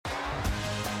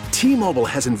T-Mobile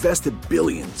has invested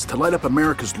billions to light up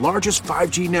America's largest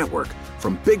 5G network,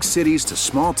 from big cities to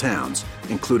small towns,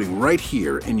 including right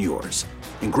here in yours.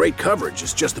 And great coverage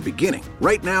is just the beginning.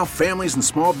 Right now, families and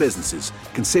small businesses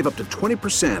can save up to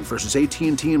 20% versus AT&T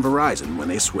and Verizon when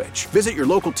they switch. Visit your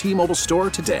local T-Mobile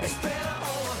store today.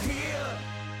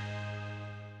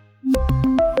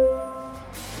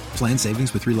 Plan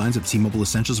savings with 3 lines of T-Mobile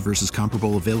Essentials versus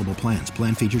comparable available plans.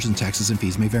 Plan features and taxes and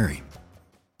fees may vary.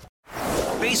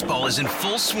 Baseball is in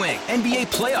full swing. NBA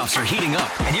playoffs are heating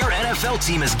up, and your NFL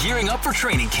team is gearing up for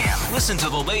training camp. Listen to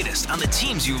the latest on the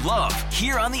teams you love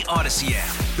here on the Odyssey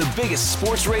app. The biggest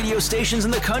sports radio stations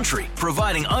in the country,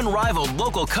 providing unrivaled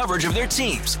local coverage of their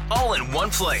teams, all in one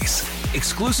place.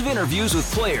 Exclusive interviews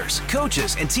with players,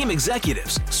 coaches, and team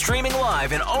executives, streaming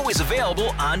live and always available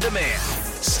on demand.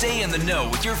 Stay in the know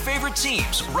with your favorite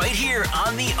teams right here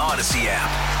on the Odyssey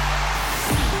app.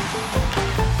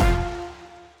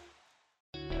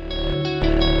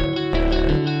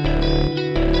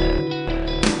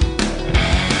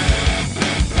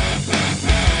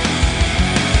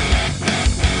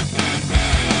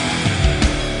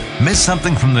 Miss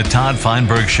something from the Todd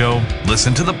Feinberg Show?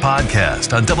 Listen to the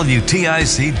podcast on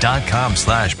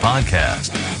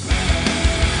WTIC.com/podcast.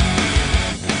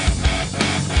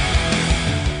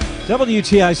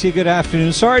 WTIC, good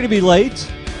afternoon. Sorry to be late.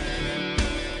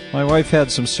 My wife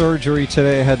had some surgery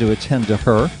today. I had to attend to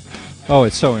her. Oh,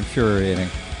 it's so infuriating.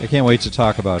 I can't wait to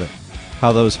talk about it,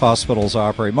 how those hospitals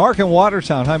operate. Mark in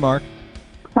Watertown. Hi, Mark.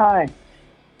 Hi.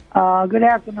 Good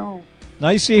afternoon.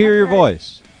 Nice to hear your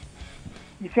voice.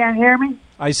 You can't hear me?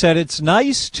 I said it's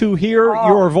nice to hear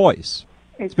your voice.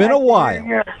 It's been a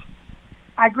while.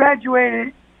 I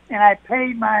graduated and I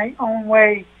paid my own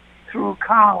way through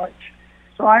college.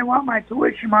 So I want my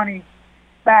tuition money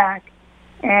back.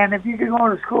 And if you can go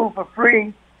to school for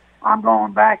free, I'm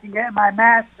going back and getting my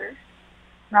master's.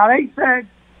 Now, they said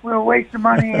we were wasting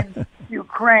money in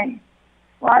Ukraine.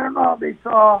 Well, I don't know if they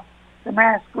saw the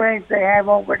mass graves they have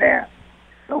over there.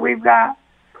 So we've got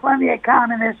plenty of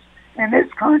communists in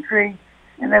this country,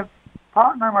 and if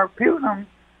Putnam or Putin,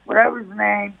 whatever his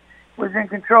name, was in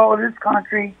control of this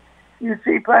country, you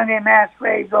see plenty of mass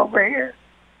graves over here.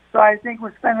 So I think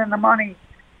we're spending the money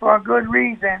for a good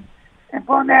reason. And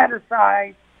putting that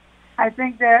aside, I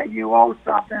think that you owe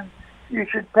something, you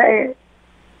should pay it.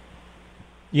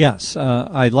 Yes,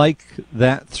 I like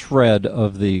that thread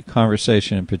of the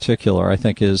conversation in particular. I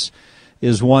think is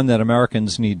one that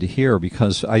Americans need to hear,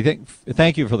 because I think,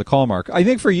 thank you for the call, Mark. I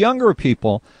think for younger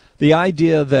people, the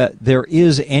idea that there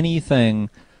is anything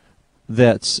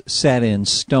that's set in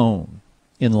stone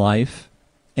in life,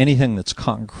 anything that's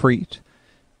concrete,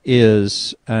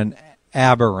 is an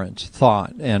aberrant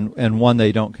thought and one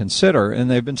they don't consider.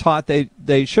 And they've been taught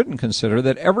they shouldn't consider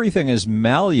that everything is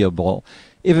malleable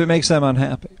if it makes them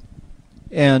unhappy.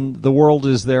 And the world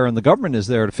is there and the government is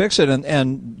there to fix it.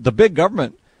 And the big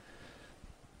government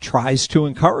tries to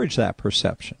encourage that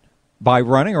perception by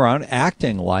running around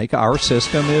acting like our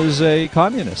system is a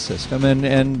communist system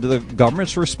and the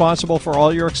government's responsible for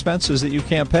all your expenses that you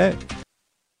can't pay.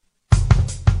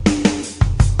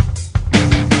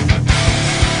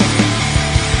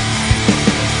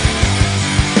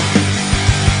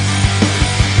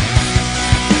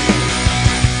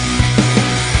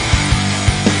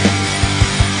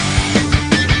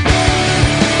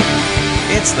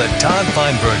 It's the Todd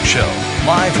Feinberg Show,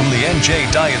 live from the NJ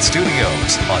Diet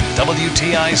Studios on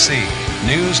WTIC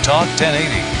News Talk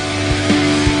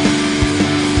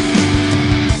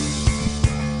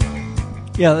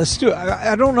 1080. Yeah,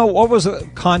 I don't know, what was the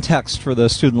context for the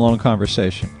student loan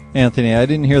conversation? Anthony, I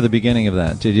didn't hear the beginning of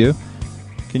that. Did you?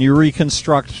 Can you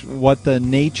reconstruct what the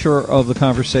nature of the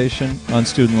conversation on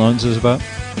student loans is about?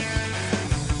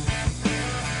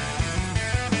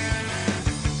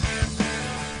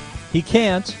 He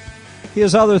can't. He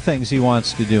has other things he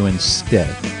wants to do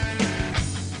instead.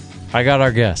 I got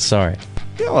our guest, sorry.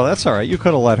 Yeah, well, that's all right. You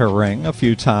could have let her ring a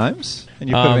few times, and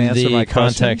you could have answered my question. The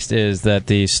context is that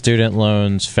the student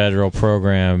loans federal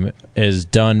program is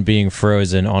done being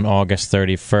frozen on August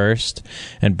 31st,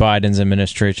 and Biden's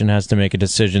administration has to make a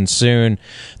decision soon.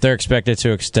 They're expected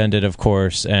to extend it, of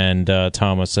course, and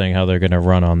Tom was saying how they're going to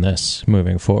run on this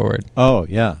moving forward. Oh,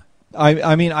 yeah.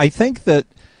 I mean, I think that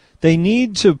they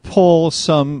need to pull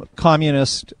some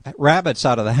communist rabbits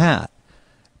out of the hat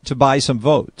to buy some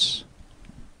votes.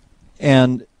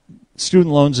 And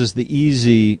student loans is the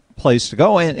easy place to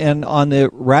go. And on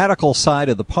the radical side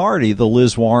of the party, the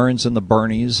Liz Warrens and the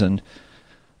Bernies and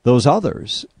those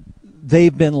others,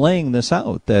 they've been laying this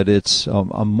out, that it's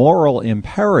a moral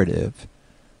imperative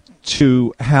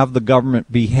to have the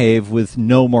government behave with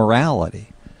no morality.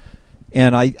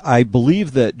 And I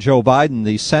believe that Joe Biden,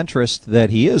 the centrist that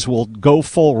he is, will go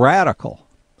full radical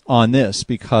on this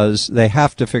because they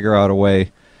have to figure out a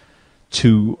way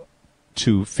to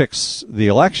fix the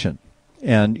election.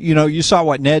 And, you saw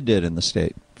what Ned did in the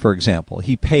state, for example.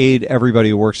 He paid everybody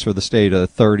who works for the state a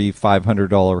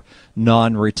 $3,500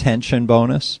 non-retention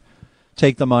bonus,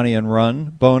 take the money and run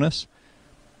bonus.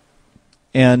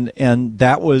 And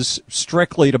that was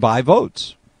strictly to buy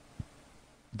votes.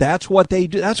 That's what they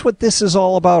do. That's what this is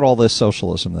all about, all this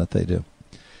socialism that they do.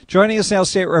 Joining us now,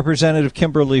 State Representative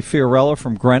Kimberly Fiorella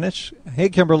from Greenwich. Hey,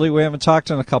 Kimberly, we haven't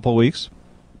talked in a couple of weeks.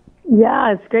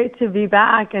 Yeah, it's great to be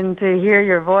back and to hear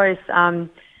your voice. I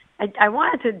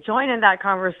wanted to join in that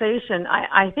conversation.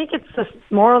 I think it's just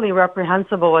morally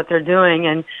reprehensible what they're doing,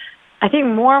 and I think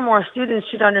more and more students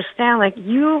should understand, like,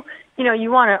 you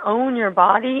want to own your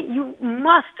body, you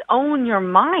must own your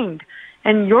mind,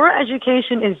 and your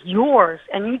education is yours,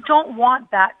 and you don't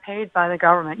want that paid by the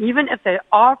government. Even if they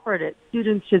offered it,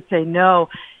 students should say no,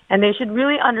 and they should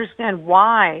really understand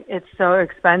why it's so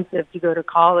expensive to go to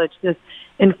college. This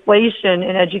inflation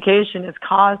in education is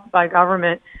caused by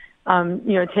government,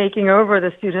 taking over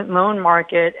the student loan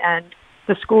market and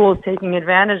the schools taking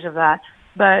advantage of that.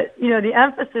 But, the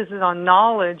emphasis is on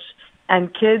knowledge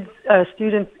and kids,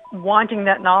 students wanting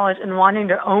that knowledge and wanting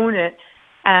to own it.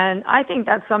 And I think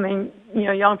that's something,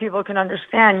 young people can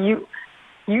understand. You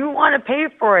want to pay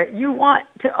for it. You want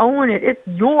to own it. It's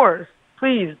yours.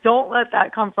 Please don't let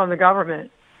that come from the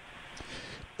government.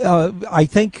 I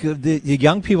think the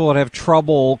young people would have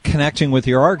trouble connecting with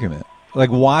your argument. Like,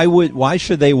 why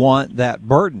should they want that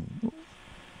burden?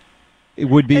 It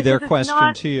would be their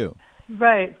question to you.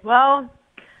 Right. Well,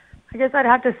 I guess I'd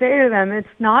have to say to them, it's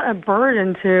not a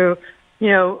burden to,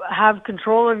 have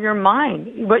control of your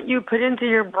mind. What you put into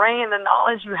your brain, the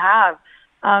knowledge you have.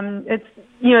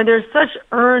 There's such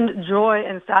earned joy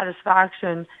and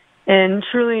satisfaction in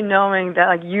truly knowing that,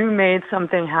 like, you made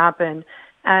something happen.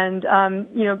 And,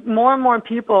 more and more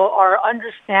people are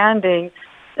understanding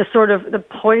the sort of the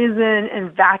poison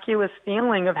and vacuous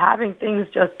feeling of having things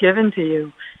just given to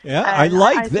you. Yeah, I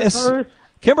like this.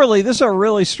 Kimberly, this is a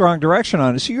really strong direction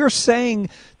on it. So you're saying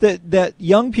that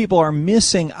young people are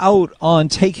missing out on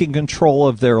taking control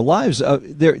of their lives.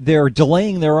 They're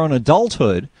delaying their own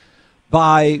adulthood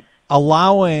by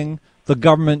allowing the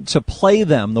government to play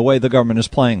them the way the government is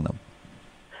playing them.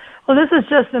 Well, this is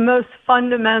just the most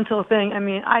fundamental thing. I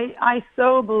mean, I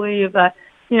so believe that,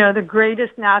 the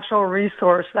greatest natural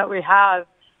resource that we have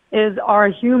is our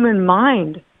human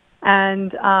mind.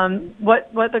 And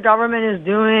what the government is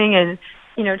doing and,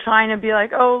 trying to be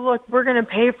like, oh, look, we're going to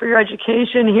pay for your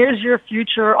education. Here's your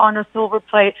future on a silver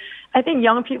plate. I think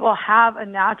young people have a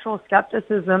natural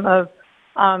skepticism of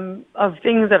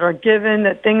things that are given,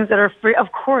 that things that are free.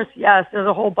 Of course, yes, there's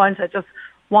a whole bunch that just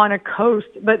want to coast,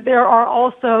 but there are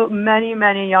also many,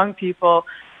 many young people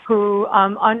who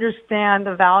understand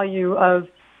the value of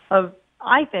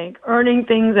I think earning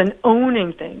things and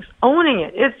owning things. Owning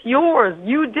it. It's yours.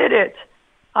 You did it.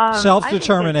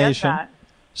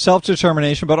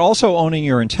 Self-determination, but also owning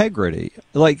your integrity.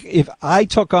 Like, if I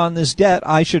took on this debt,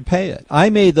 I should pay it. I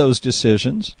made those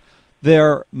decisions.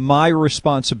 They're my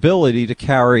responsibility to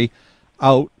carry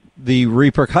out the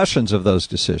repercussions of those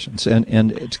decisions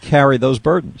and to carry those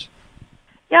burdens.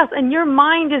 Yes, and your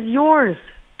mind is yours.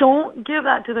 Don't give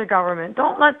that to the government.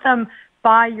 Don't let them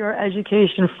buy your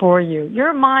education for you.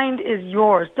 Your mind is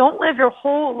yours. Don't live your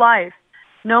whole life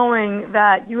knowing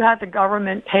that you had the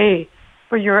government pay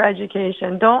for your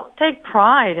education. Don't take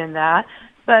pride in that,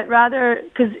 but rather,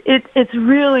 because it's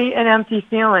really an empty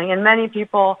feeling, and many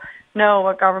people know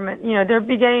what government, they're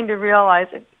beginning to realize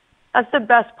it. That's the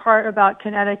best part about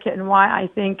Connecticut and why I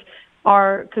think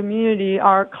our community,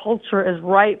 our culture is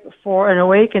ripe for an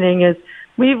awakening is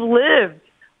we've lived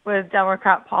with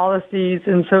Democrat policies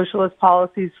and socialist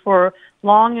policies for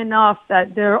long enough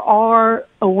that there are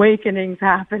awakenings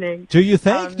happening. Do you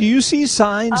think? Do you see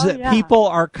signs that people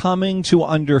are coming to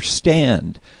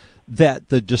understand that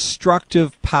the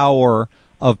destructive power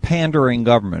of pandering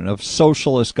government, of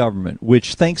socialist government,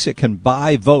 which thinks it can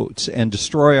buy votes and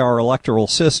destroy our electoral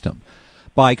system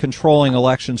by controlling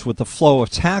elections with the flow of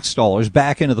tax dollars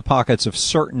back into the pockets of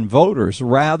certain voters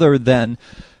rather than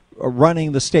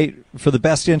running the state for the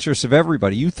best interest of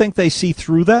everybody? You think they see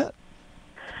through that?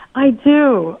 I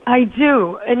do.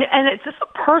 And it's just a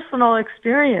personal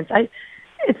experience.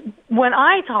 It's when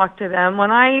I talk to them,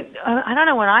 when I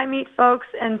when I meet folks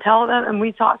and tell them and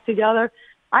we talk together,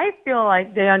 I feel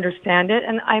like they understand it.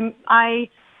 And I'm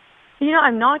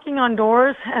knocking on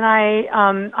doors, and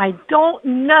I don't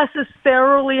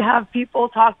necessarily have people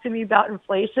talk to me about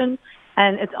inflation.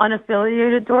 and it's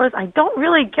unaffiliated doors, I don't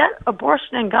really get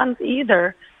abortion and guns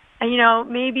either. And,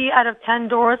 maybe out of 10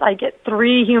 doors, I get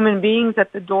 3 human beings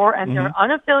at the door, and they're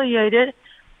unaffiliated.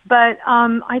 But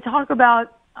I talk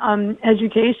about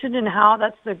education and how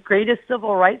that's the greatest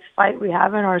civil rights fight we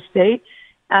have in our state.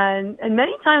 And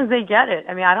many times they get it.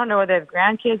 I mean, I don't know whether they have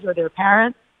grandkids or their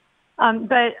parents.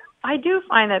 But I do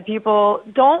find that people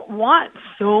don't want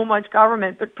so much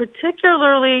government, but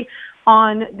particularly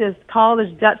on this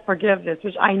college debt forgiveness,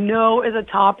 which I know is a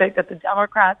topic that the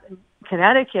Democrats in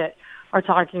Connecticut are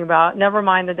talking about, never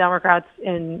mind the Democrats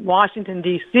in Washington,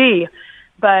 D.C.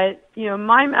 But,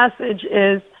 my message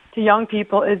is to young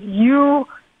people is you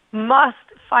must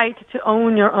fight to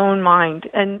own your own mind.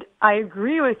 And I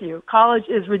agree with you. College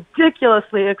is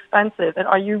ridiculously expensive. And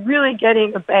are you really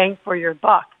getting a bang for your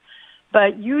buck?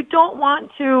 But you don't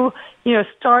want to,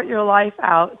 start your life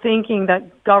out thinking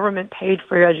that government paid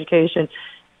for your education.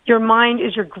 Your mind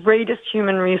is your greatest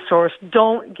human resource.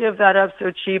 Don't give that up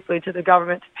so cheaply to the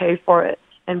government to pay for it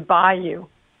and buy you.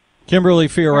 Kimberly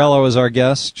Fiorello is our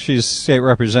guest. She's state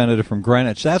representative from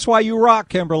Greenwich. That's why you rock,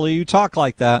 Kimberly. You talk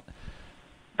like that.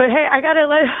 But, hey, I got to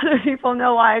let other people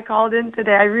know why I called in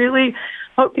today. I really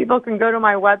hope people can go to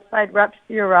my website, Rep.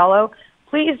 Fiorello.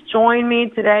 Please join me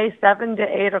today, 7 to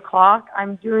 8 o'clock.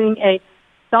 I'm doing a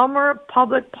summer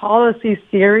public policy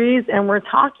series, and we're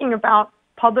talking about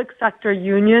public sector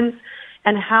unions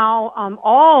and how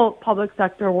all public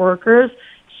sector workers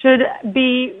should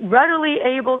be readily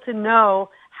able to know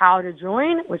how to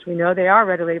join, which we know they are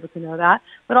readily able to know that,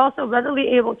 but also readily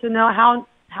able to know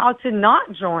how to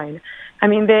not join. I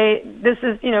mean, this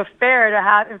is, fair to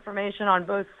have information on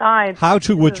both sides. How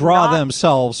to withdraw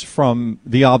themselves from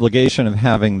the obligation of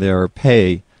having their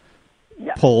pay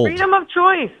pulled. Freedom of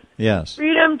choice. Yes.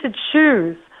 Freedom to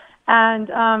choose. And,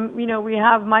 we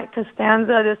have Mike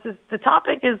Costanza. The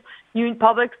topic is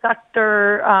public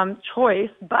sector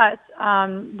choice, but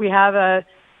we have a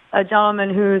gentleman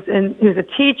who's a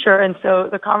teacher, and so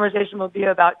the conversation will be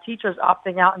about teachers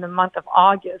opting out in the month of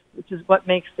August, which is what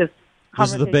makes this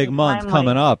is the big month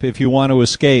coming up. If you want to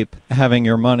escape having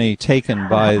your money taken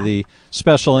by the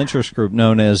special interest group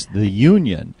known as the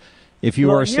union, if you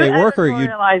are a state worker, you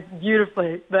editorialized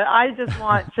beautifully. But I just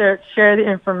want to share the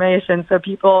information so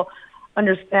people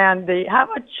understand they have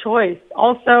a choice.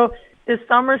 Also, this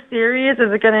summer series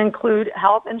is going to include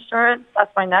health insurance.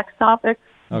 That's my next topic.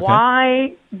 Okay.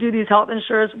 Why do these health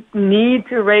insurers need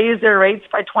to raise their rates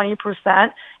by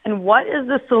 20%? And what is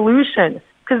the solution?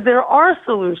 Because there are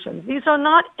solutions. These are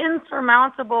not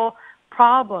insurmountable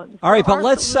problems. All right, but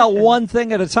let's sell one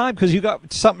thing at a time because you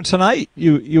got something tonight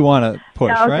you want to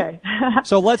push, okay. Right?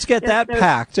 So let's get that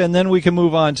packed, and then we can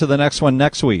move on to the next one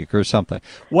next week or something.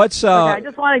 Okay, I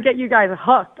just want to get you guys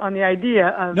hooked on the idea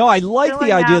of. No, I like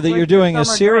the idea that you're doing a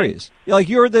series. Like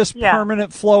you're this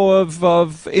permanent flow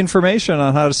of information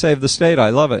on how to save the state. I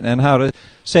love it, and how to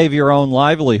save your own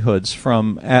livelihoods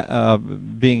from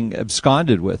being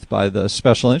absconded with by the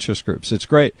special interest groups. It's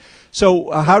great. So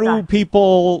how do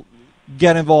people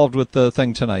get involved with the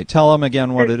thing tonight? Tell them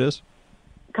again what it is.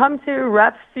 Come to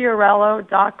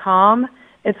repfiorello.com.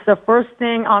 It's the first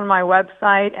thing on my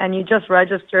website, and you just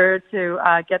register to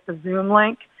get the Zoom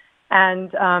link. And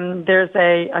there's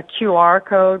a QR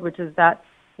code, which is that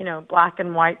black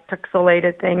and white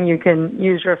pixelated thing. You can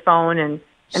use your phone and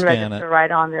register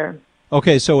right on there.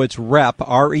 Okay, so it's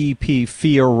R-E-P,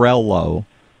 Fiorello.com.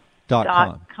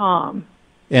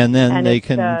 And then they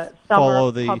can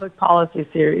follow the public policy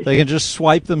series. They can just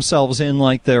swipe themselves in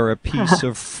like they're a piece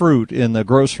of fruit in the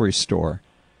grocery store.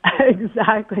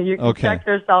 Exactly. You can check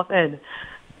yourself in.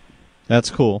 That's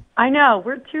cool. I know.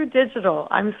 We're too digital.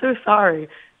 I'm so sorry.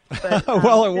 But,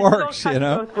 well, it works,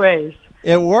 both ways.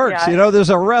 It works. Yeah. There's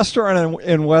a restaurant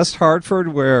in West Hartford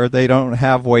where they don't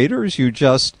have waiters.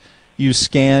 You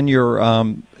scan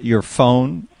your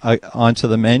phone onto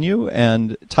the menu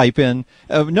and type in.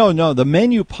 The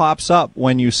menu pops up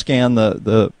when you scan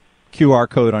the QR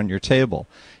code on your table,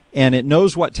 and it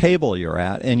knows what table you're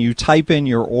at, and you type in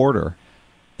your order,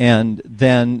 and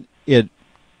then it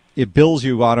bills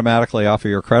you automatically off of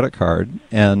your credit card,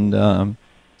 and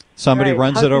somebody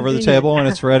runs it over the table when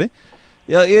it's ready.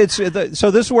 Yeah, so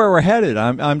this is where we're headed.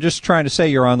 I'm just trying to say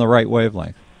you're on the right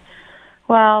wavelength.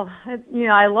 Well,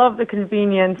 I love the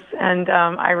convenience, and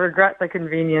I regret the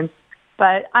convenience.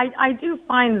 But I do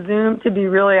find Zoom to be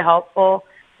really helpful.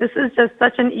 This is just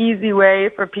such an easy way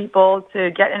for people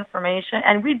to get information,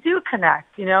 and we do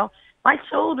connect. My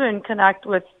children connect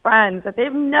with friends that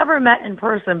they've never met in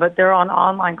person, but they're on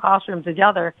online classroom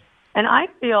together. And I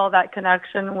feel that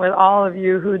connection with all of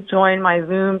you who join my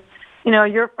Zoom.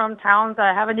 You're from towns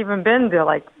I haven't even been to,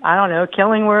 like, I don't know,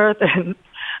 Killingworth and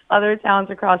other towns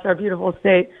across our beautiful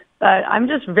state. But I'm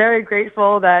just very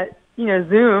grateful that,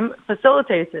 Zoom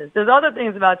facilitates this. There's other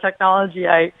things about technology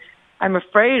I'm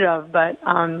afraid of, but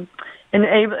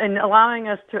in allowing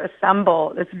us to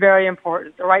assemble, it's very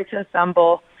important. The right to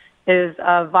assemble is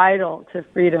vital to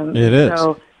freedom. It is.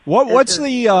 So what's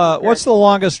the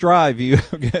longest drive you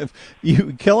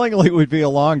Killingly would be a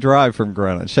long drive from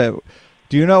Greenwich. Do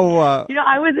you know?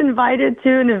 I was invited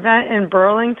to an event in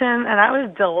Burlington, and I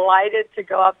was delighted to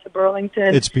go up to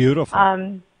Burlington. It's beautiful.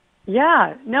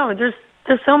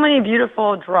 There's so many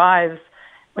beautiful drives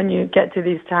when you get to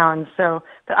these towns. So,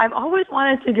 but I've always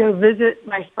wanted to go visit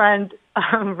my friend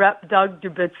Rep. Doug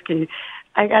Dubitsky.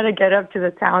 I got to get up to the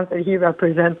towns that he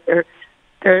represents. They're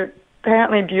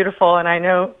apparently beautiful, and I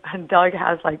know Doug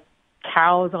has like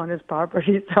cows on his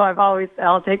property. So I've always said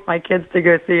I'll take my kids to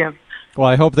go see him. Well,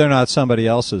 I hope they're not somebody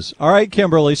else's. All right,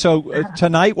 Kimberly. So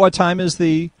tonight, what time is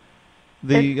the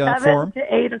it's 7 forum? to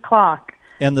 8 o'clock.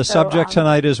 And the subject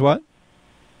tonight is what?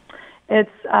 It's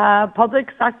public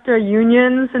sector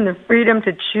unions and the freedom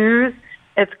to choose.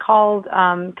 It's called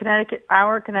Our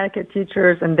Connecticut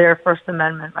Teachers and Their First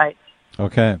Amendment Rights.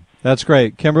 Okay, that's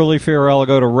great. Kimberly Fiorello,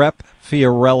 go to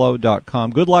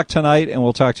repfiorello.com. Good luck tonight, and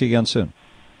we'll talk to you again soon.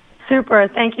 Super.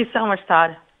 Thank you so much,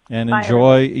 Todd. And Bye,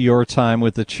 enjoy everyone. your time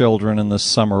with the children and the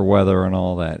summer weather and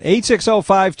all that.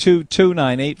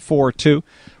 860-522-9842,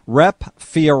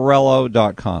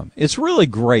 repfiorello.com. It's really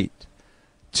great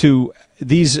to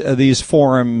these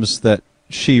forums that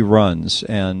she runs,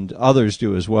 and others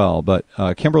do as well, but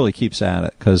Kimberly keeps at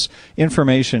it because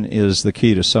information is the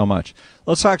key to so much.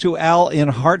 Let's talk to Al in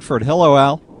Hartford. Hello,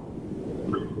 Al.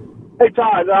 Hey,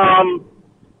 Todd.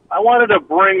 I wanted to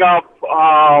bring up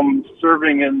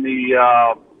serving in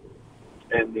the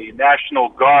National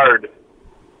Guard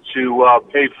to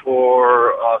pay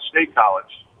for state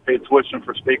college, pay tuition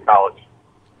for state college.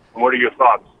 And what are your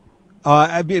thoughts?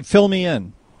 Fill me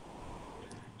in.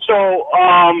 So,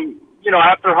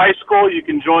 after high school, you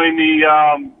can join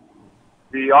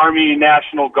the Army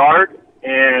National Guard,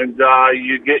 and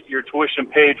you get your tuition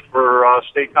paid for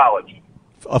state college.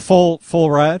 A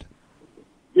full ride?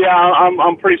 Yeah,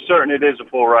 I'm pretty certain it is a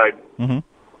full ride. Mm-hmm.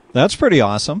 That's pretty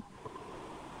awesome.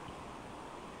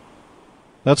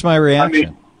 That's my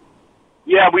reaction.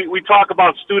 We talk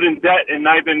about student debt, and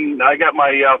I got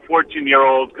my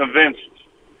 14-year-old convinced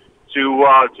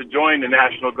to join the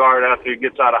National Guard after he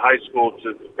gets out of high school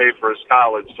to pay for his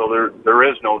college. So there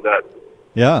is no debt.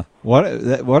 Yeah, what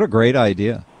a great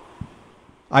idea.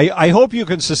 I hope you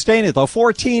can sustain it, though.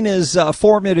 14 is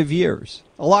formative years.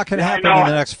 A lot can happen in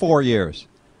the next 4 years.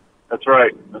 That's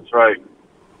right.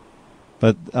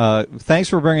 But thanks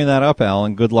for bringing that up, Al,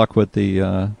 and good luck with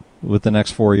the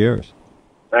next 4 years.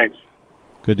 Thanks.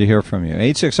 Good to hear from you.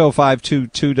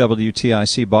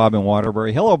 860-522-WTIC, Bob in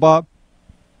Waterbury. Hello, Bob.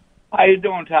 How you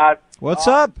doing, Todd? What's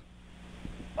up?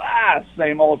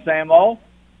 Same old, same old.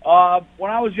 When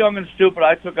I was young and stupid,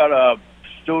 I took out a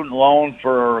student loan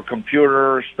for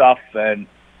computer stuff, and it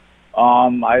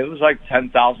was like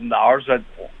 $10,000.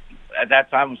 At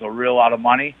that time, it was a real lot of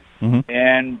money. Mm-hmm.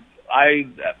 And I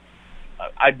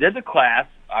did the class.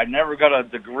 I never got a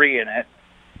degree in it.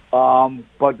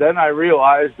 But then I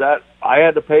realized that I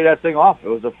had to pay that thing off. It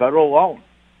was a federal loan.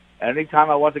 Anytime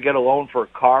I went to get a loan for a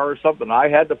car or something, I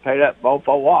had to pay that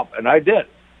mofo off, and I did,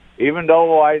 even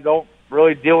though I don't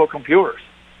really deal with computers.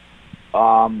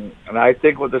 And I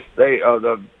think what the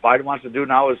Biden wants to do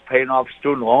now is paying off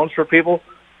student loans for people.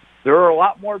 There are a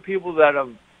lot more people that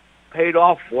have paid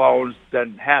off loans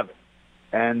than haven't.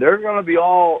 And they're going to be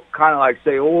all kind of like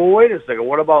say, oh, wait a second,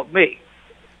 what about me?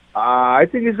 I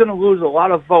think he's going to lose a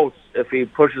lot of votes if he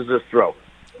pushes this through.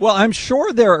 Well, I'm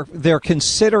sure they're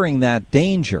considering that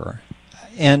danger,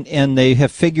 and they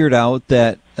have figured out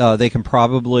that they can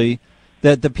probably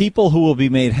that the people who will be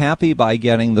made happy by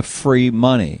getting the free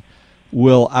money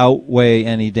will outweigh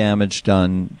any damage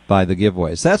done by the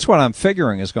giveaways. That's what I'm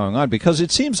figuring is going on, because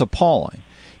it seems appalling.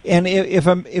 And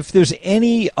if there's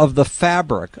any of the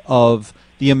fabric of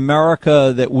the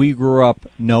America that we grew up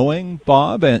knowing,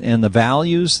 Bob, and the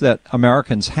values that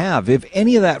Americans have, if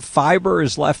any of that fiber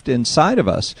is left inside of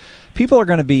us, people are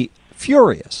going to be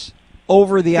furious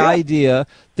over the idea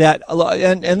that,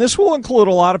 and this will include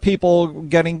a lot of people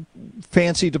getting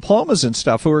fancy diplomas and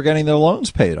stuff who are getting their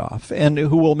loans paid off and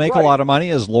who will make a lot of money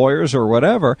as lawyers or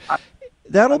whatever.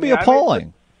 That'll be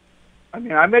appalling.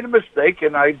 I made a mistake,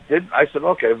 and I said,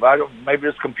 okay, maybe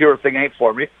this computer thing ain't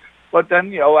for me. But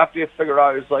then, after you figure it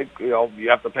out, it's like, you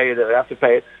have to pay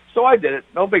it. So I did it.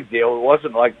 No big deal. It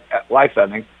wasn't like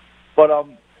life-ending. But,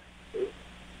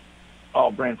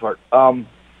 brain fart. I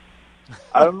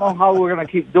don't know how we're going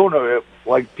to keep doing it.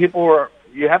 Like, people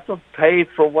you have to pay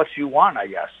for what you want, I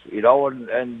guess,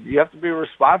 and you have to be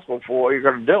responsible for what you're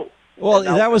going to do. Well,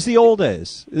 that was the old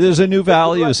days. There's a new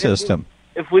value system.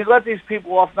 If we let these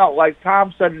people off now, like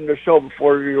Tom said in the show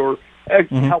before, you're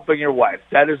helping your wife.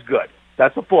 That is good.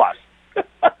 That's a plus.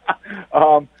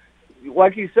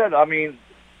 Like he said, I mean,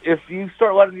 if you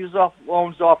start letting these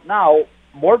loans off now,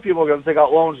 more people are going to take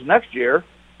out loans next year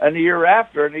and the year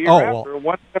after and the year after.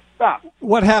 When's it going to stop?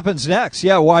 What happens next?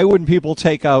 Yeah, why wouldn't people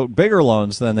take out bigger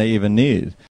loans than they even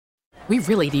need? We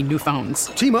really need new phones.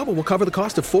 T-Mobile will cover the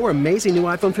cost of 4 amazing new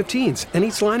iPhone 15s, and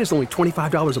each line is only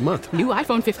 $25 a month. New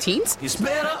iPhone 15s? It's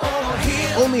better over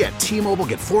here. Only at T-Mobile,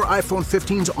 get 4 iPhone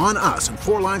 15s on us and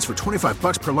 4 lines for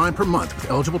 $25 per line per month with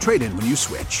eligible trade-in when you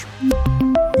switch.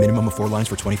 Minimum of 4 lines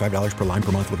for $25 per line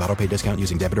per month with autopay discount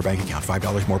using debit or bank account.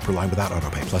 $5 more per line without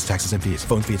autopay, plus taxes and fees.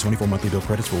 Phone fee at 24 monthly bill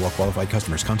credits for well-qualified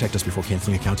customers. Contact us before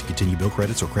canceling account to continue bill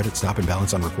credits or credit stop and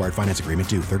balance on required finance agreement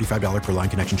due. $35 per line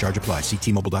connection charge applies. See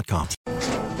T-Mobile.com.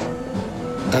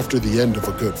 After the end of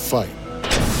a good fight,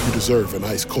 you deserve an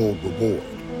ice-cold reward.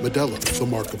 Modelo is the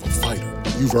mark of a fighter.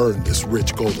 You've earned this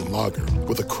rich golden lager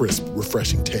with a crisp,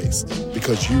 refreshing taste.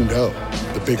 Because you know,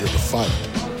 the bigger the fight,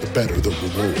 the better the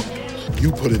reward.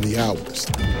 You put in the hours,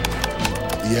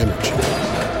 the energy,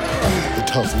 the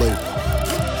tough labor.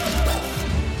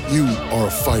 You are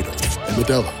a fighter, and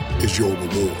Modelo is your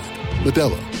reward.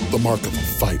 Modelo, the mark of a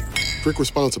fighter. Drink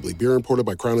responsibly. Beer imported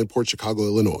by Crown Imports, Chicago,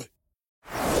 Illinois.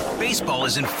 Baseball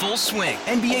is in full swing.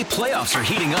 NBA playoffs are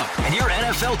heating up, and your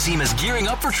NFL team is gearing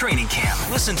up for training camp.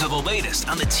 Listen to the latest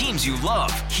on the teams you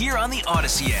love here on the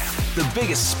Odyssey app. The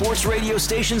biggest sports radio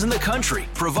stations in the country,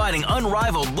 providing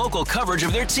unrivaled local coverage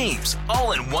of their teams,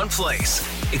 all in one place.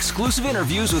 Exclusive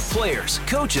interviews with players,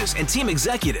 coaches, and team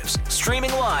executives,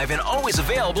 streaming live and always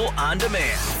available on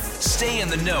demand. Stay in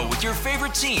the know with your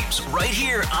favorite teams right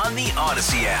here on the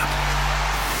Odyssey app.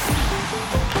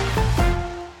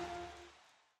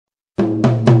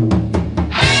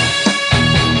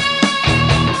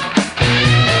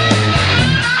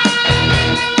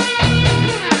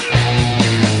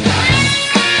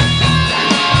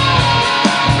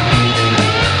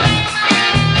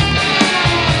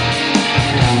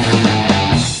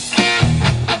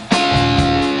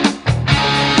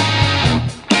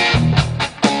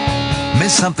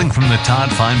 Something from the Todd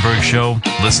Feinberg Show?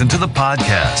 Listen to the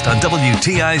podcast on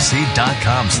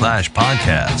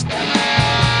WTIC.com/podcast.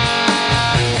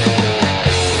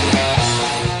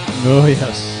 Oh,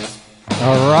 yes.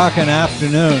 A rockin'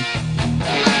 afternoon.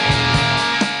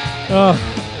 Oh,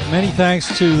 many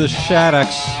thanks to the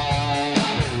Shaddocks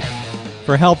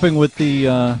for helping with the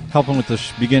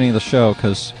beginning of the show,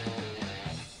 because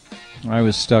I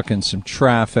was stuck in some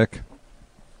traffic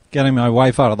getting my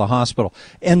wife out of the hospital.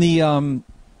 And the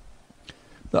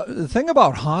thing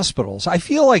about hospitals, I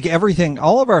feel like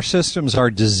all of our systems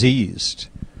are diseased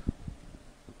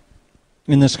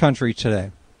in this country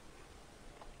today.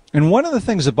 And one of the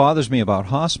things that bothers me about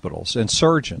hospitals and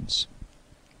surgeons,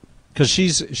 because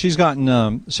she's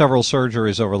gotten several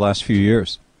surgeries over the last few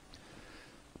years,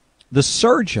 the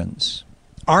surgeons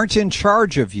aren't in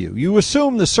charge of you. You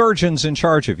assume the surgeon's in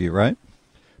charge of you, right?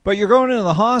 But you're going into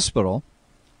the hospital,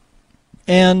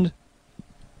 and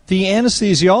the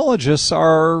anesthesiologists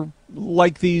are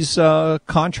like these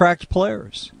contract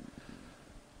players.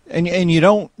 And you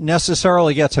don't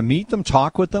necessarily get to meet them,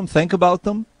 talk with them, think about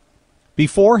them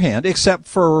beforehand, except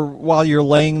for while you're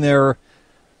laying there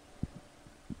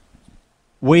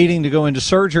waiting to go into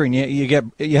surgery, and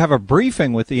you have a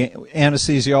briefing with the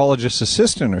anesthesiologist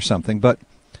assistant or something. But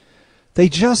they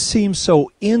just seem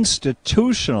so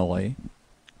institutionally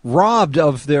robbed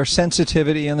of their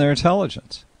sensitivity and their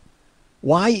intelligence.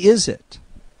 Why is it,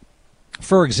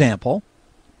 for example,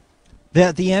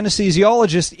 that the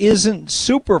anesthesiologist isn't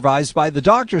supervised by the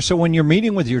doctor? So when you're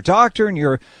meeting with your doctor and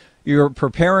you're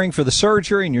preparing for the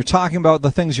surgery and you're talking about the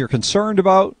things you're concerned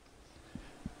about,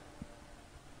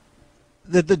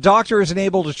 that the doctor isn't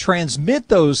able to transmit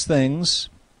those things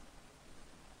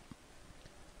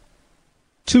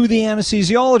to the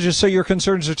anesthesiologist so your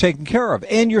concerns are taken care of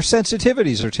and your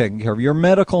sensitivities are taken care of, your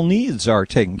medical needs are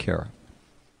taken care of.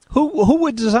 Who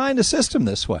would design a system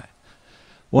this way?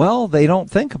 Well, they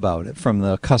don't think about it from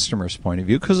the customer's point of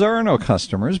view, because there are no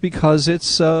customers, because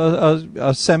it's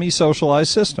a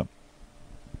semi-socialized system.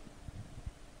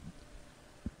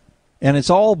 And it's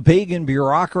all big and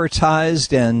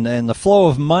bureaucratized, and the flow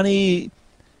of money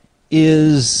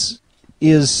is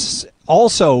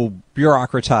also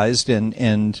bureaucratized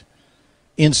and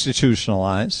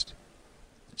institutionalized.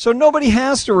 So nobody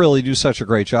has to really do such a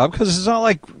great job, because it's not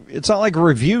like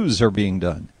reviews are being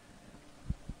done.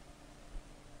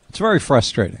 It's very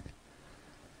frustrating.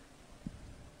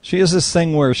 She has this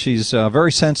thing where she's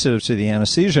very sensitive to the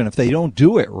anesthesia, and if they don't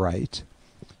do it right,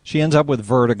 she ends up with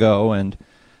vertigo and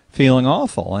feeling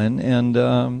awful.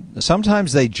 And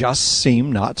sometimes they just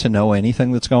seem not to know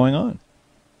anything that's going on.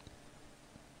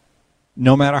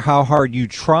 No matter how hard you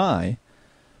try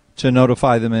to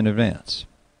notify them in advance.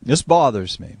 This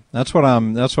bothers me. That's what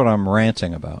I'm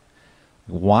ranting about.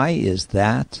 Why is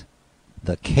that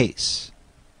the case?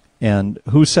 And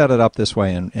who set it up this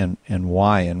way, and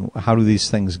why, and how do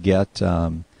these things get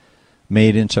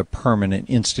made into permanent,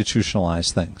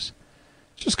 institutionalized things?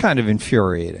 It's just kind of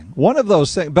infuriating. One of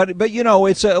those things, but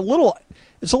it's a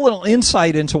little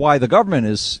insight into why the government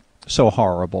is so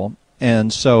horrible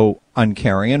and so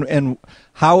uncaring, and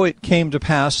how it came to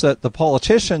pass that the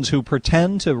politicians who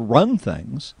pretend to run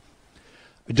things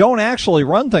don't actually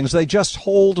run things. They just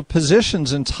hold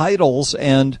positions and titles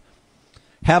and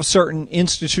have certain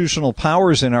institutional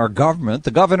powers in our government. The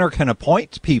governor can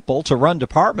appoint people to run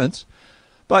departments,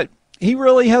 but he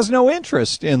really has no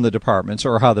interest in the departments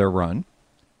or how they're run,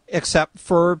 except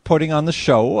for putting on the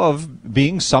show of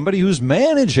being somebody who's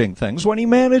managing things when he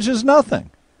manages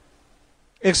nothing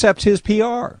except his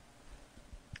PR.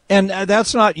 And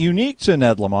that's not unique to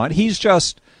Ned Lamont. He's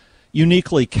just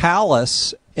uniquely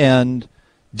callous and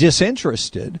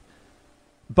disinterested,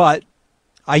 but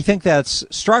I think that's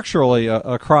structurally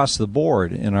across the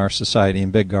board in our society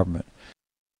and big government.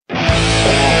 Now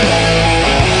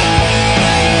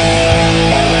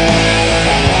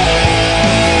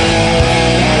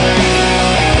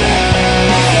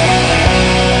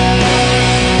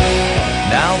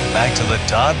back to the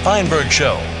Todd Feinberg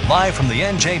Show, live from the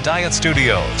NJ Diet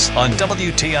Studios on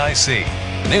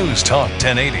WTIC News Talk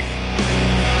 1080.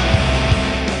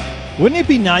 Wouldn't it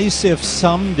be nice if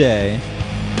someday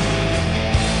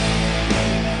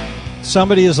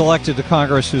somebody is elected to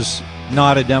Congress who's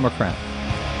not a Democrat?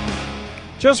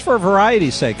 Just for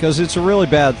variety's sake, because it's a really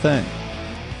bad thing.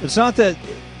 It's not that,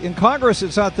 in Congress,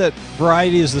 it's not that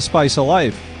variety is the spice of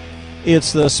life.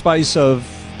 It's the spice of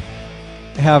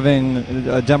having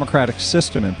a democratic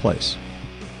system in place.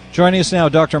 Joining us now,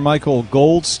 Dr. Michael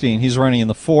Goldstein. He's running in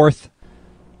the 4th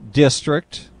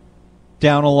District,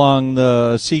 down along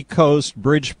the Seacoast,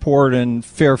 Bridgeport, and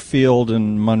Fairfield,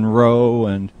 and Monroe,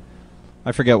 and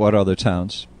I forget what other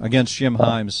towns, against Jim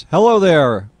Himes. Hello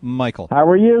there, Michael. How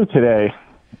are you today?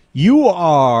 You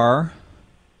are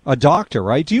a doctor,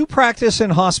 right? Do you practice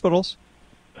in hospitals?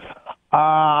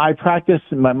 I practice.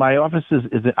 My office is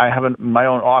I have my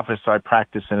own office, so I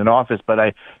practice in an office. But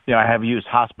I have used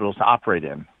hospitals to operate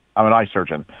in. I'm an eye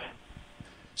surgeon.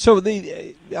 So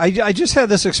I just had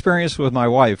this experience with my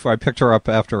wife where I picked her up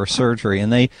after her surgery,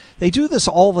 and they do this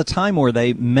all the time where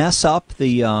they mess up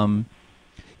the,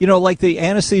 like the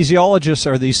anesthesiologists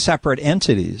are these separate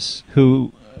entities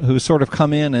who sort of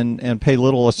come in and pay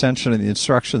little attention to the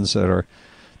instructions that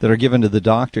are given to the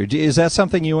doctor. Is that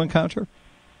something you encounter?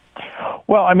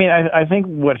 Well, I mean, I think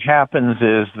what happens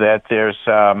is that there's,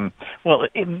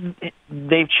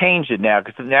 they've changed it now,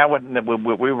 because now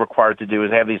what we're required to do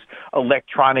is have these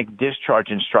electronic discharge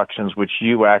instructions, which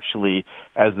you actually,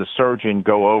 as the surgeon,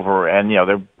 go over, and,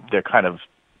 they're kind of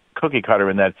cookie cutter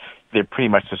in that they're pretty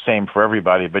much the same for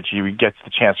everybody, but you get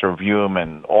the chance to review them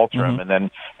and alter them, and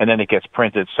then it gets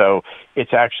printed. So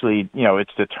it's actually,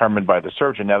 it's determined by the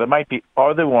surgeon. Now, there might be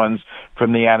other ones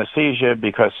from the anesthesia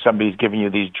because somebody's giving you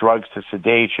these drugs to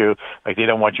sedate you. Like, they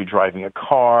don't want you driving a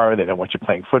car, they don't want you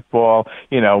playing football,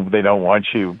 they don't want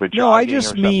you. But no, I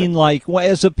just mean, like,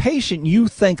 as a patient, you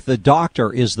think the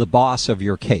doctor is the boss of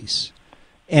your case,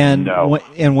 and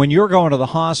when you're going to the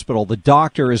hospital, the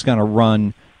doctor is going to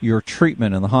run your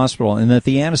treatment in the hospital, and that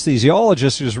the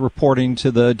anesthesiologist is reporting to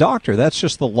the doctor. That's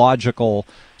just the logical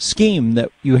scheme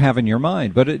that you have in your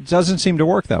mind, but it doesn't seem to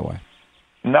work that way.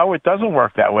 No, it doesn't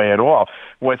work that way at all.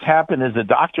 What's happened is the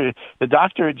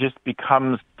doctor just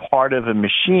becomes part of a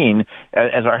machine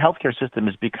as our healthcare system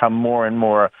has become more and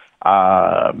more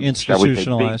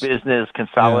institutionalized, big business,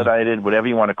 consolidated, whatever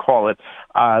you want to call it.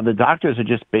 The doctors are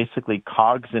just basically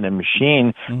cogs in a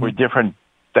machine where different,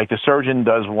 like the surgeon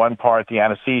does one part, the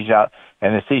anesthesia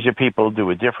people do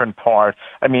a different part.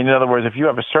 I mean, in other words, if you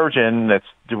have a surgeon that's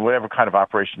doing whatever kind of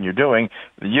operation you're doing,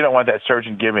 you don't want that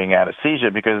surgeon giving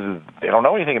anesthesia because they don't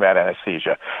know anything about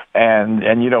anesthesia.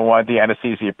 And you don't want the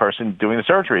anesthesia person doing the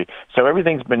surgery. So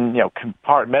everything's been,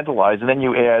 compartmentalized, and then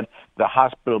you add the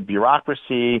hospital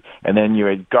bureaucracy, and then you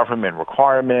add government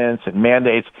requirements and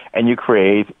mandates, and you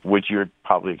create what you're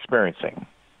probably experiencing.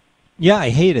 Yeah,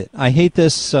 I hate it. I hate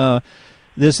this.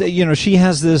 She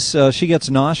has this, she gets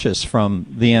nauseous from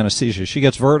the anesthesia. She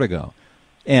gets vertigo.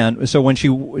 And so when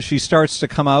she starts to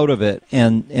come out of it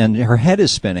and her head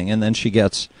is spinning, and then she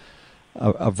gets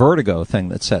a vertigo thing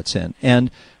that sets in.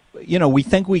 And, we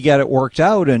think we get it worked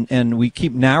out, and we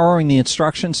keep narrowing the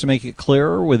instructions to make it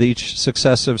clearer with each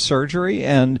successive surgery.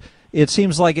 And it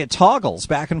seems like it toggles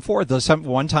back and forth.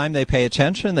 One time they pay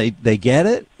attention, they get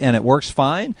it, and it works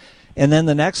fine. And then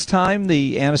the next time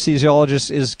the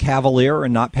anesthesiologist is cavalier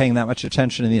and not paying that much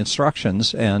attention to the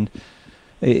instructions, and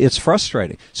it's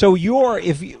frustrating. So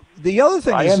the other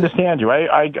thing I understand you.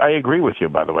 I agree with you,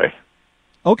 by the way.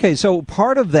 Okay, so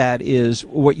part of that is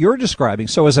what you're describing.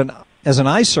 So as an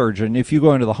eye surgeon, if you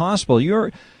go into the hospital,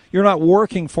 you're not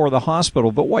working for the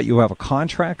hospital, but what, you have a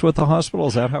contract with the hospital?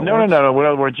 Is that how it works? No. In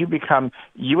other words,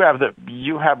 you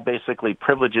have basically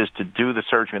privileges to do the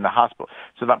surgery in the hospital.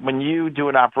 So that when you do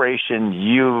an operation,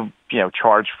 you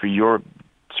charge for your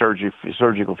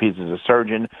surgical fees as a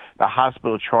surgeon. The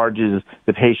hospital charges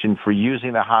the patient for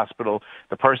using the hospital.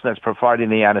 The person that's providing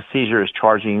the anesthesia is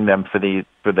charging them for the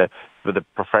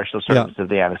professional service of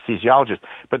the anesthesiologist.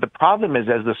 But the problem is,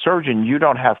 as the surgeon, you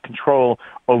don't have control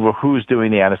over who's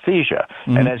doing the anesthesia.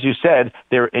 Mm-hmm. And as you said,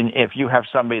 if you have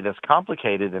somebody that's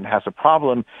complicated and has a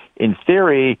problem, in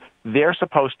theory, they're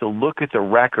supposed to look at the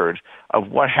record of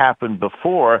what happened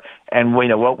before and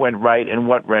what went right and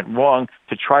what went wrong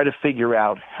to try to figure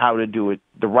out how to do it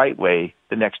the right way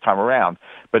the next time around.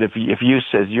 But if you,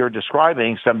 as you're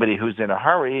describing, somebody who's in a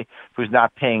hurry, who's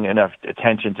not paying enough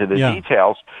attention to the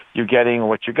details, you're getting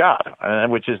what you got,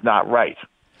 which is not right.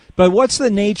 But what's the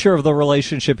nature of the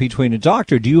relationship between a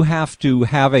doctor? Do you have to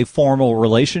have a formal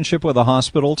relationship with a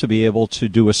hospital to be able to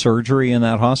do a surgery in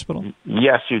that hospital?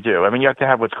 Yes, you do. I mean, you have to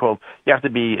have what's called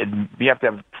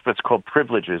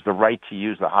privileges, the right to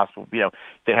use the hospital.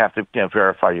 They have to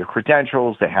verify your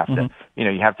credentials. They have to,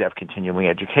 you have to have continuing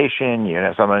education.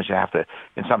 Sometimes you have to,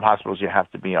 in some hospitals, you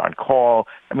have to be on call.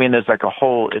 I mean, there's like a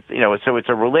whole, so it's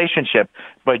a relationship,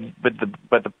 but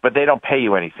they don't pay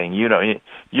you anything.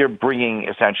 You're bringing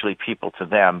essentially people to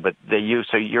them, but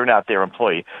so you're not their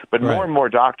employee. But more and more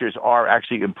doctors are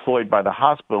actually employed by the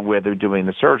hospital where they're doing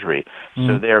the surgery.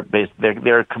 So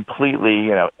they're completely,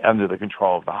 under the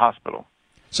control of the hospital.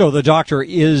 So the doctor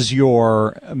is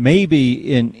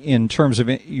maybe in terms of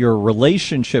your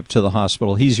relationship to the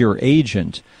hospital, he's your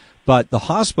agent, but the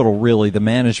hospital the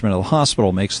management of the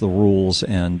hospital makes the rules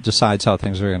and decides how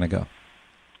things are going to go.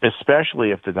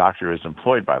 Especially if the doctor is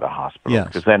employed by the hospital,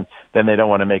 because then they don't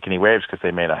want to make any waves because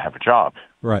they may not have a job.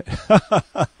 Right.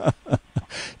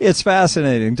 It's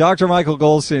fascinating. Dr. Michael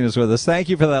Goldstein is with us. Thank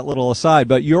you for that little aside.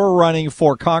 But you're running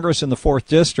for Congress in the 4th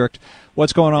District.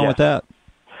 What's going on with that?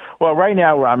 Well, right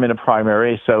now I'm in a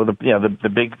primary, so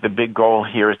the big goal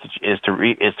here is to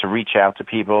reach out to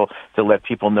people, to let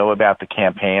people know about the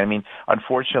campaign. I mean,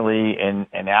 unfortunately,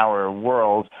 in our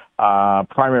world,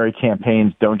 primary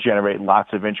campaigns don't generate lots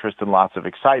of interest and lots of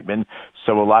excitement,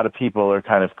 so a lot of people are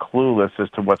kind of clueless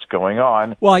as to what's going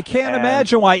on. Well, I can't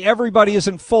imagine why everybody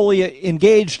isn't fully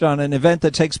engaged on an event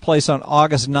that takes place on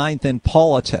August 9th in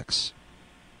politics.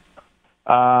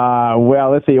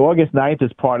 Well, let's see. August 9th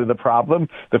is part of the problem.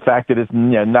 The fact that it's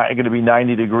not going to be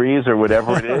 90 degrees or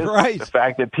whatever it is. Right. The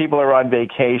fact that people are on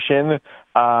vacation.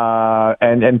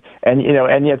 And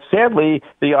yet sadly,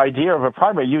 the idea of a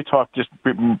primary, you talked just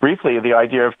briefly of the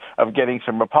idea of getting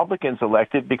some Republicans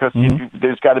elected because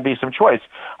there's got to be some choice.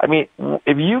 I mean,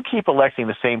 if you keep electing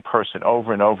the same person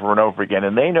over and over and over again,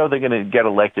 and they know they're going to get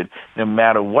elected no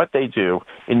matter what they do,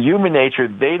 in human nature,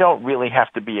 they don't really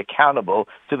have to be accountable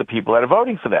to the people that are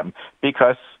voting for them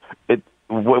because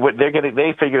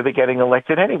they figure they're getting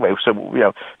elected anyway.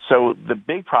 So so the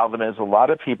big problem is a lot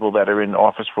of people that are in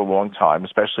office for a long time,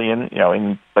 especially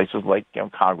in places like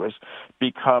Congress,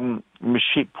 become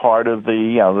part of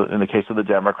in the case of the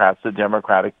Democrats, the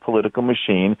Democratic political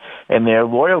machine, and their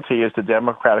loyalty is the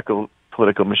Democratic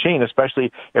political machine,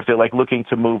 especially if they're looking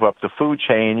to move up the food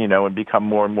chain, and become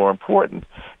more and more important.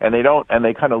 And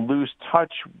they kind of lose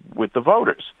touch with the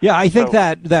voters. Yeah, I think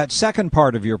that second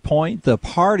part of your point, the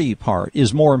party part,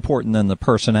 is more important than the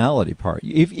personality part.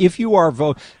 If you are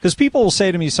because people will say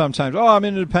to me sometimes, "Oh, I'm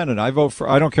independent. I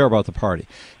don't care about the party."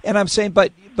 And I'm saying,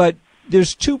 but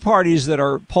there's two parties that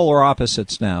are polar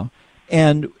opposites now.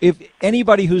 And if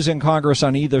anybody who's in Congress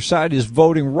on either side is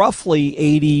voting roughly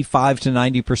 85 to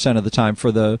 90% of the time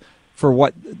for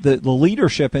what the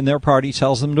leadership in their party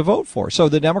tells them to vote for. So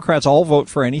the Democrats all vote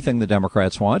for anything the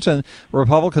Democrats want, and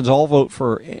Republicans all vote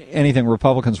for anything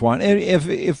Republicans want. And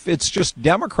if it's just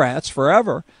Democrats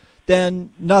forever, then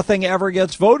nothing ever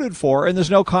gets voted for, and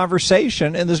there's no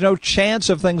conversation, and there's no chance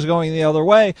of things going the other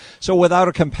way. So without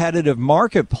a competitive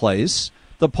marketplace,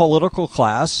 the political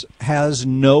class has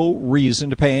no reason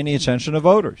to pay any attention to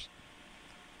voters.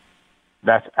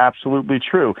 That's absolutely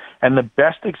true. And the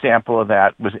best example of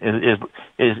that is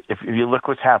if you look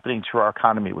what's happening to our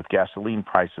economy with gasoline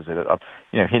prices,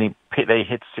 they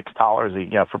hit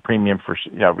 $6 for premium for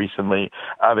recently.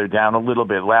 They're down a little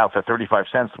bit. Now for 35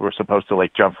 cents, we're supposed to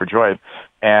jump for joy.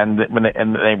 And they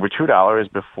were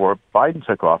 $2 before Biden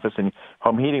took office, and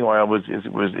home heating oil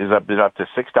is up to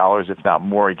 $6, if not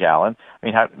more, a gallon.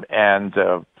 And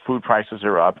food prices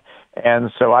are up.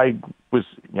 And so I was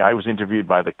interviewed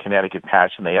by the Connecticut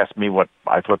Patch, and they asked me what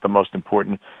I thought the most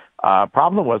important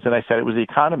problem was, and I said it was the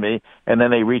economy. And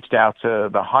then they reached out to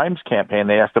the Himes campaign.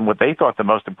 They asked them what they thought the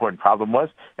most important problem was,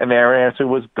 and their answer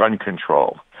was gun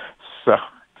control. So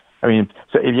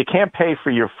if you can't pay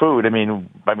for your food,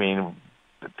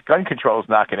 gun control is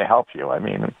not going to help you.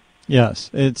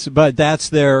 Yes, but that's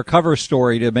their cover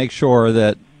story to make sure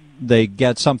that they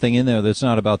get something in there that's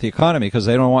not about the economy, because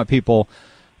they don't want people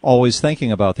always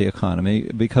thinking about the economy,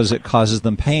 because it causes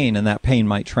them pain, and that pain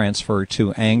might transfer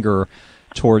to anger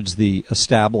towards the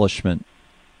establishment.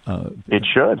 It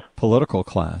should. Political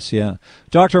class, yeah.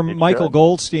 Dr. Michael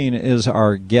Goldstein is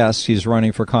our guest. He's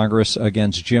running for Congress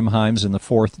against Jim Himes in the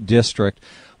 4th District.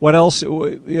 What else?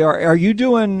 Are you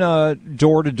doing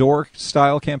door-to-door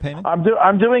style campaigning? I'm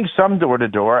doing some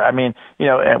door-to-door.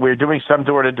 We're doing some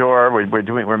door-to-door.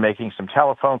 We're making some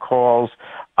telephone calls.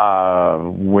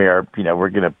 Where we're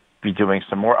going to be doing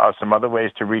some other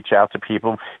ways to reach out to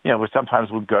people. Sometimes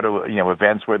we'll go to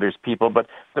events where there's people, but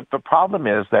the problem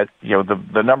is that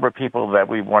the number of people that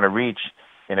we want to reach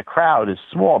in a crowd is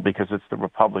small, because it's the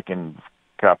Republican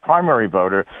primary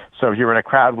voter. So if you're in a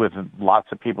crowd with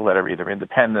lots of people that are either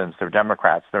independents, they're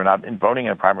Democrats, they're not voting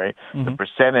in a primary, the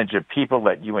percentage of people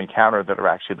that you encounter that are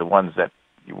actually the ones that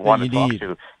you want to talk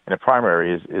to in a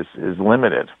primary is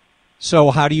limited.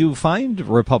 So how do you find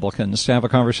Republicans to have a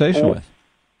conversation with?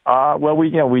 Well,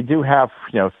 we do have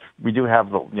the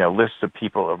lists of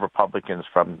people, of Republicans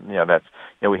from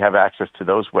we have access to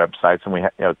those websites, and we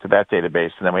to that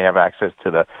database, and then we have access to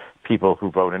the people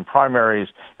who vote in primaries,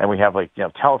 and we have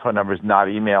telephone numbers, not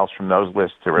emails from those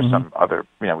lists. There are some other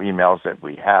emails that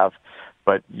we have.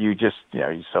 But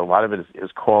so a lot of it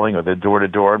is calling, or the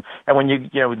door-to-door. And when you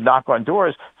knock on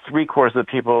doors, 3/4 of the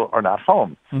people are not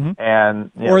home. And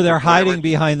or they're hiding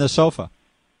behind the sofa.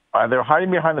 They're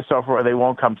hiding behind the sofa, or they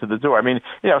won't come to the door. If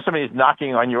somebody's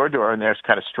knocking on your door, and it's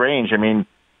kind of strange.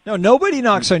 No, nobody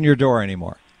knocks on your door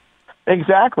anymore.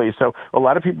 Exactly. So a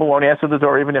lot of people won't answer the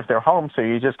door even if they're home. So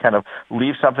you just kind of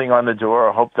leave something on the door,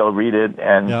 or hope they'll read it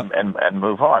and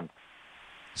move on.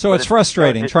 So it's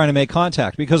frustrating trying to make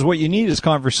contact, because what you need is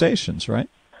conversations, right?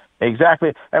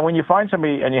 Exactly. And when you find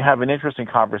somebody and you have an interesting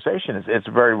conversation, it's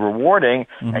very rewarding,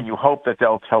 and you hope that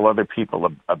they'll tell other people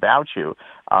about you.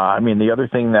 The other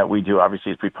thing that we do,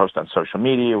 obviously, is we post on social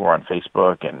media. We're on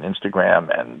Facebook and Instagram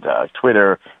and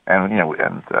Twitter, and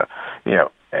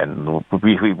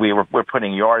we're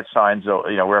putting yard signs,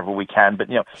 wherever we can. But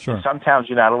sure. In some towns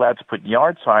you're not allowed to put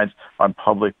yard signs on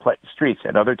public streets.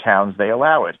 In other towns they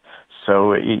allow it.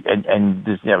 So,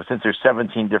 since there's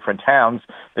 17 different towns,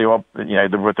 they all,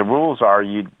 what the rules are,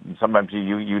 sometimes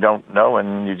you don't know,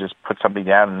 and you just put something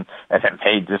down, and it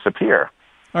may disappear.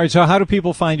 All right. So, how do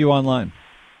people find you online?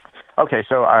 Okay,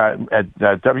 so at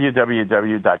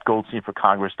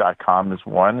www.goldsteinforcongress.com is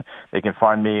one. They can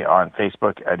find me on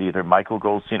Facebook at either Michael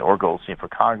Goldstein or Goldstein for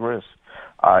Congress,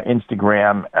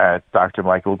 Instagram at Dr.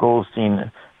 Michael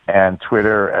Goldstein, and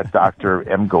Twitter at Dr.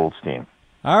 M. Goldstein.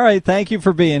 All right, thank you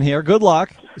for being here. Good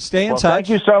luck. Stay in touch. Thank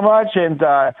you so much, and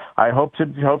I hope to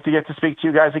get to speak to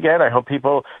you guys again. I hope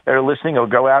people that are listening will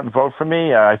go out and vote for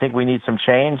me. I think we need some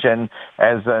change, and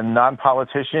as a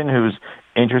non-politician who's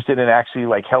interested in actually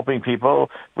helping people,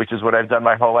 which is what I've done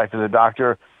my whole life as a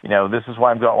doctor, this is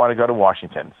why I want to go to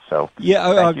Washington. So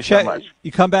thank you so much.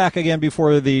 You come back again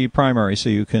before the primary so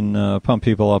you can pump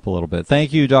people up a little bit.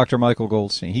 Thank you, Dr. Michael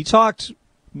Goldstein. He talked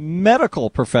medical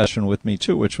profession with me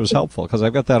too, which was helpful because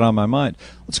I've got that on my mind.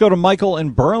 Let's go to Michael in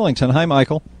Burlington. Hi,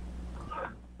 Michael.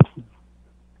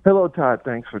 Hello, Todd.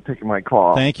 Thanks for taking my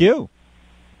call. Thank you.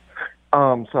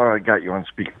 Sorry I got you on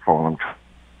speakerphone.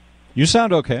 You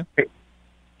sound okay.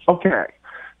 Okay.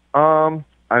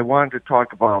 I wanted to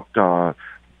talk about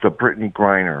the Brittany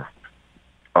Griner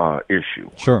issue.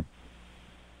 Sure.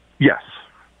 Yes.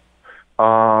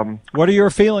 What are your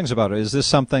feelings about it? Is this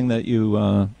something that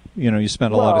you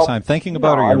spent a lot of time thinking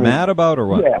about, or you're mad about, or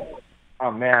what? Yeah,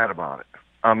 I'm mad about it.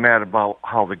 I'm mad about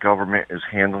how the government is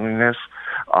handling this.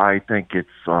 I think it's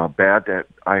bad that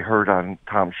I heard on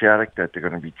Tom Shattuck that they're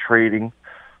going to be trading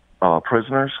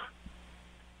prisoners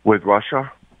with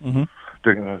Russia. Mm-hmm.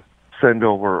 They're going to send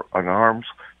over an arms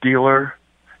dealer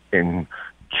in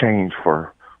change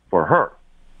for her.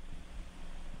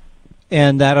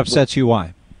 And that upsets you,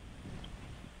 why?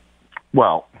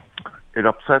 Well, it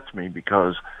upsets me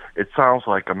because it sounds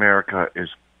like America is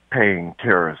paying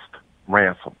terrorist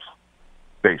ransoms,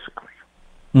 basically.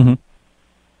 Mm-hmm.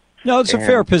 No, it's a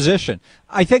fair position.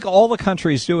 I think all the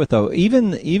countries do it, though.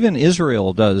 Even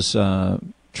Israel does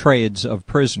trades of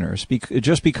prisoners,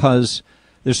 just because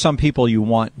there's some people you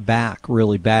want back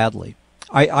really badly.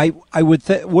 I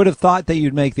would have thought that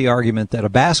you'd make the argument that a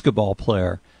basketball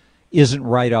player isn't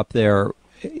right up there,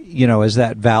 as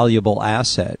that valuable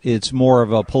asset. It's more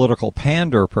of a political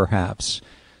pander, perhaps,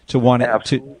 to want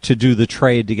to do the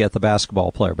trade to get the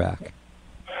basketball player back.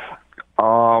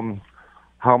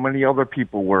 How many other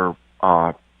people were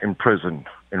in prison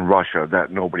in Russia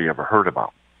that nobody ever heard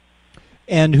about?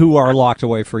 And who are locked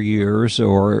away for years,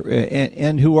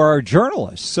 and who are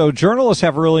journalists. So journalists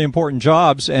have really important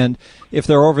jobs, and if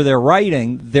they're over there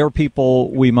writing, they're people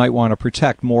we might want to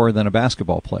protect more than a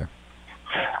basketball player.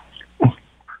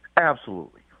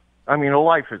 Absolutely. I mean, a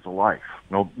life is a life,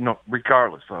 no,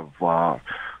 regardless of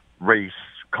race,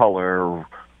 color.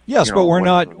 Yes, but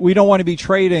we don't want to be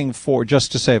trading for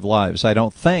just to save lives, I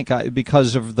don't think,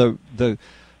 because of the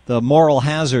moral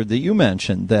hazard that you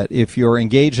mentioned, that if you're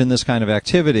engaged in this kind of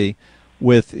activity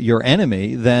with your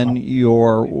enemy, then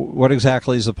what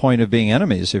exactly is the point of being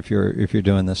enemies if you're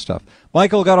doing this stuff?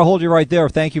 Michael, got to hold you right there.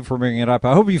 Thank you for bringing it up.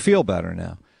 I hope you feel better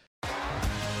now.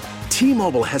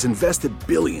 T-Mobile has invested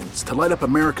billions to light up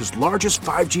America's largest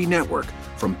 5G network,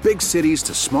 from big cities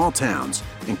to small towns,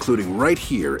 including right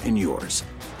here in yours.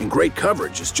 And great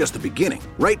coverage is just the beginning.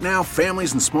 Right now,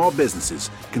 families and small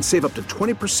businesses can save up to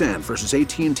 20% versus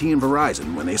AT&T and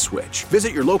Verizon when they switch.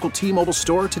 Visit your local T-Mobile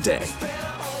store today.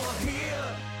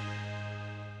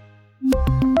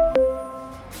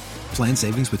 Plan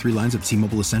savings with 3 lines of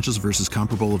T-Mobile Essentials versus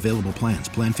comparable available plans.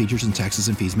 Plan features and taxes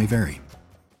and fees may vary.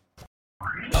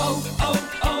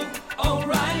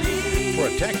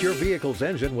 Protect your vehicle's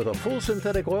engine with a full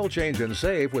synthetic oil change and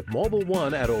save with Mobil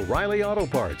 1 at O'Reilly Auto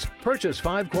Parts. Purchase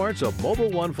 5 quarts of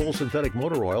Mobil 1 full synthetic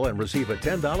motor oil and receive a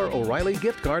 $10 O'Reilly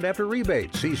gift card after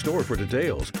rebate. See store for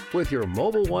details. With your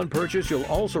Mobil 1 purchase, you'll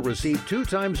also receive 2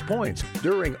 times points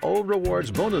during O Rewards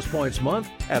Bonus Points Month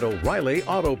at O'Reilly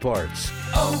Auto Parts.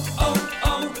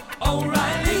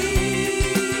 O'Reilly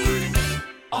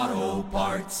Auto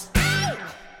Parts.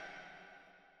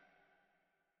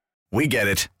 We get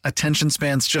it. Attention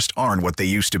spans just aren't what they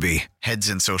used to be. Heads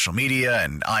in social media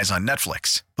and eyes on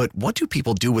Netflix. But what do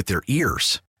people do with their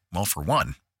ears? Well, for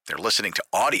one, they're listening to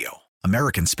audio.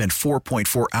 Americans spend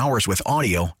 4.4 hours with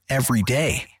audio every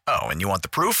day. Oh, and you want the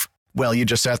proof? Well, you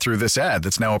just sat through this ad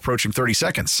that's now approaching 30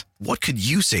 seconds. What could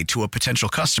you say to a potential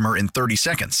customer in 30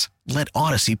 seconds? Let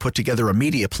Odyssey put together a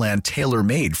media plan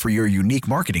tailor-made for your unique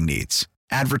marketing needs.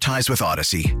 Advertise with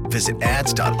Odyssey. Visit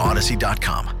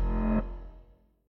ads.odyssey.com.